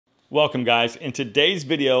Welcome guys. In today's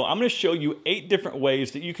video, I'm going to show you 8 different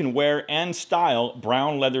ways that you can wear and style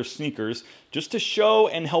brown leather sneakers just to show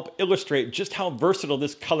and help illustrate just how versatile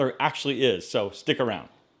this color actually is. So stick around.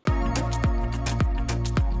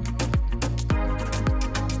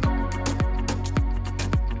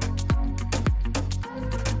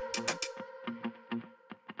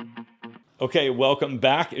 Okay, welcome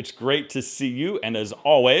back. It's great to see you, and as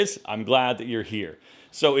always, I'm glad that you're here.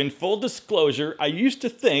 So in full disclosure, I used to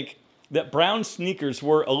think that brown sneakers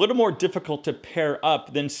were a little more difficult to pair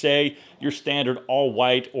up than, say, your standard all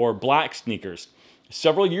white or black sneakers.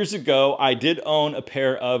 Several years ago, I did own a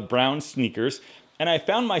pair of brown sneakers, and I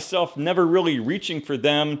found myself never really reaching for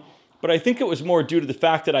them, but I think it was more due to the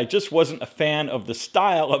fact that I just wasn't a fan of the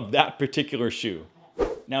style of that particular shoe.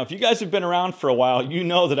 Now, if you guys have been around for a while, you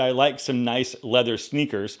know that I like some nice leather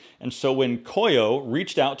sneakers. And so when Koyo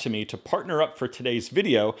reached out to me to partner up for today's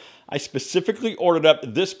video, I specifically ordered up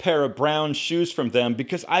this pair of brown shoes from them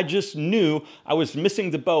because I just knew I was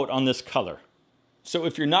missing the boat on this color. So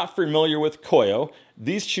if you're not familiar with Koyo,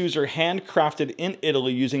 these shoes are handcrafted in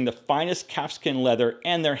Italy using the finest calfskin leather,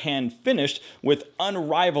 and they're hand finished with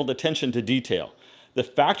unrivaled attention to detail. The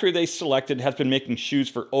factory they selected has been making shoes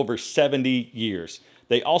for over 70 years.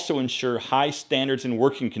 They also ensure high standards in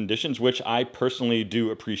working conditions, which I personally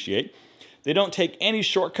do appreciate. They don't take any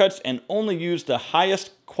shortcuts and only use the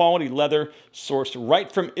highest quality leather sourced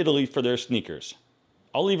right from Italy for their sneakers.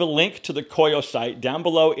 I'll leave a link to the Koyo site down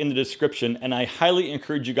below in the description, and I highly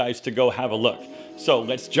encourage you guys to go have a look. So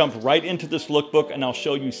let's jump right into this lookbook, and I'll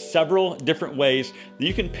show you several different ways that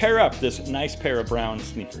you can pair up this nice pair of brown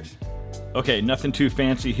sneakers. Okay, nothing too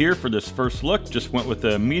fancy here for this first look. Just went with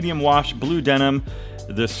a medium wash blue denim,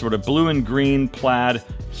 this sort of blue and green plaid,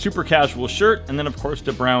 super casual shirt, and then of course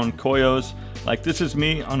the brown Koyos. Like, this is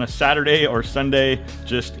me on a Saturday or Sunday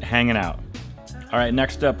just hanging out. All right,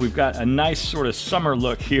 next up, we've got a nice sort of summer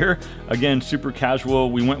look here. Again, super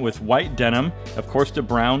casual. We went with white denim, of course the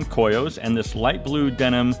brown Koyos, and this light blue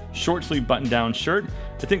denim short sleeve button down shirt.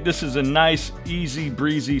 I think this is a nice, easy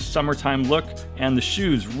breezy summertime look, and the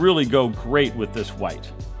shoes really go great with this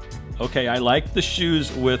white. Okay, I like the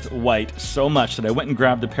shoes with white so much that I went and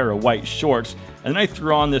grabbed a pair of white shorts, and then I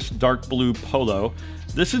threw on this dark blue polo.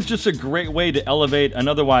 This is just a great way to elevate an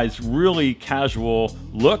otherwise really casual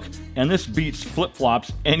look, and this beats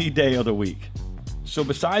flip-flops any day of the week. So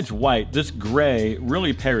besides white, this gray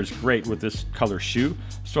really pairs great with this color shoe.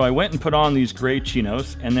 So I went and put on these gray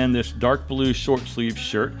chinos and then this dark blue short sleeve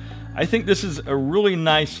shirt. I think this is a really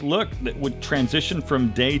nice look that would transition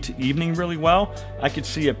from day to evening really well. I could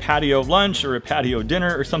see a patio lunch or a patio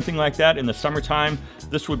dinner or something like that in the summertime.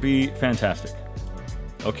 This would be fantastic.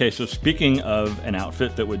 Okay, so speaking of an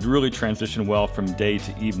outfit that would really transition well from day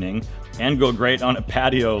to evening and go great on a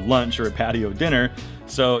patio lunch or a patio dinner,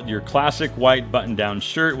 so your classic white button-down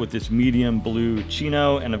shirt with this medium blue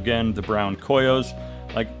chino and again the brown Koyos.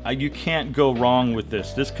 Like, you can't go wrong with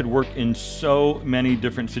this. This could work in so many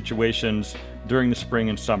different situations during the spring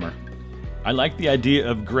and summer. I like the idea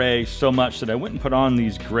of gray so much that I went and put on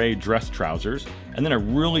these gray dress trousers and then a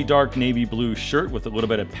really dark navy blue shirt with a little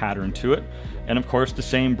bit of pattern to it. And of course the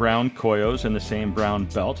same brown Koyos and the same brown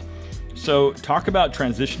belt. So talk about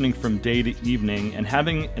transitioning from day to evening and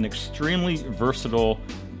having an extremely versatile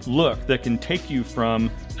look that can take you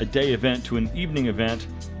from a day event to an evening event.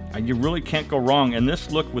 You really can't go wrong, and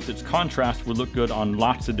this look with its contrast would look good on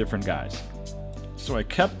lots of different guys. So I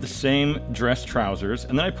kept the same dress trousers,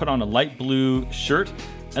 and then I put on a light blue shirt,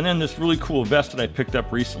 and then this really cool vest that I picked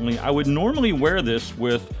up recently. I would normally wear this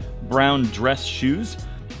with brown dress shoes,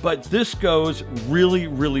 but this goes really,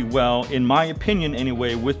 really well, in my opinion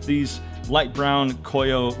anyway, with these light brown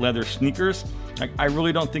Koyo leather sneakers. I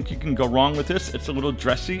really don't think you can go wrong with this. It's a little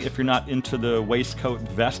dressy. If you're not into the waistcoat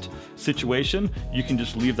vest situation, you can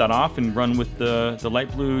just leave that off and run with the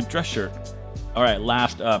light blue dress shirt. All right,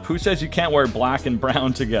 last up, who says you can't wear black and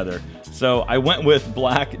brown together? So I went with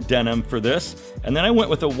black denim for this, and then I went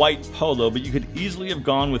with a white polo, but you could easily have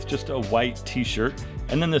gone with just a white t-shirt,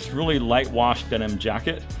 and then this really light wash denim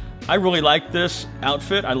jacket. I really like this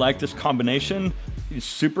outfit. I like this combination. It's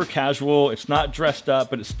super casual. It's not dressed up,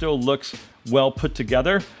 but it still looks well put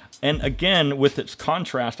together. And again, with its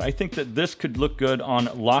contrast, I think that this could look good on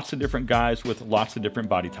lots of different guys with lots of different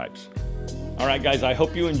body types. All right, guys, I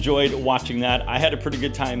hope you enjoyed watching that. I had a pretty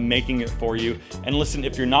good time making it for you. And listen,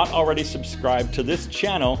 if you're not already subscribed to this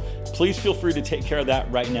channel, please feel free to take care of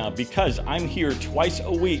that right now, because I'm here twice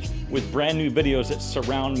a week with brand new videos that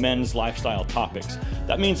surround men's lifestyle topics.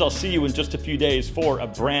 That means I'll see you in just a few days for a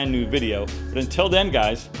brand new video. But until then,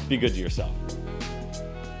 guys, be good to yourself.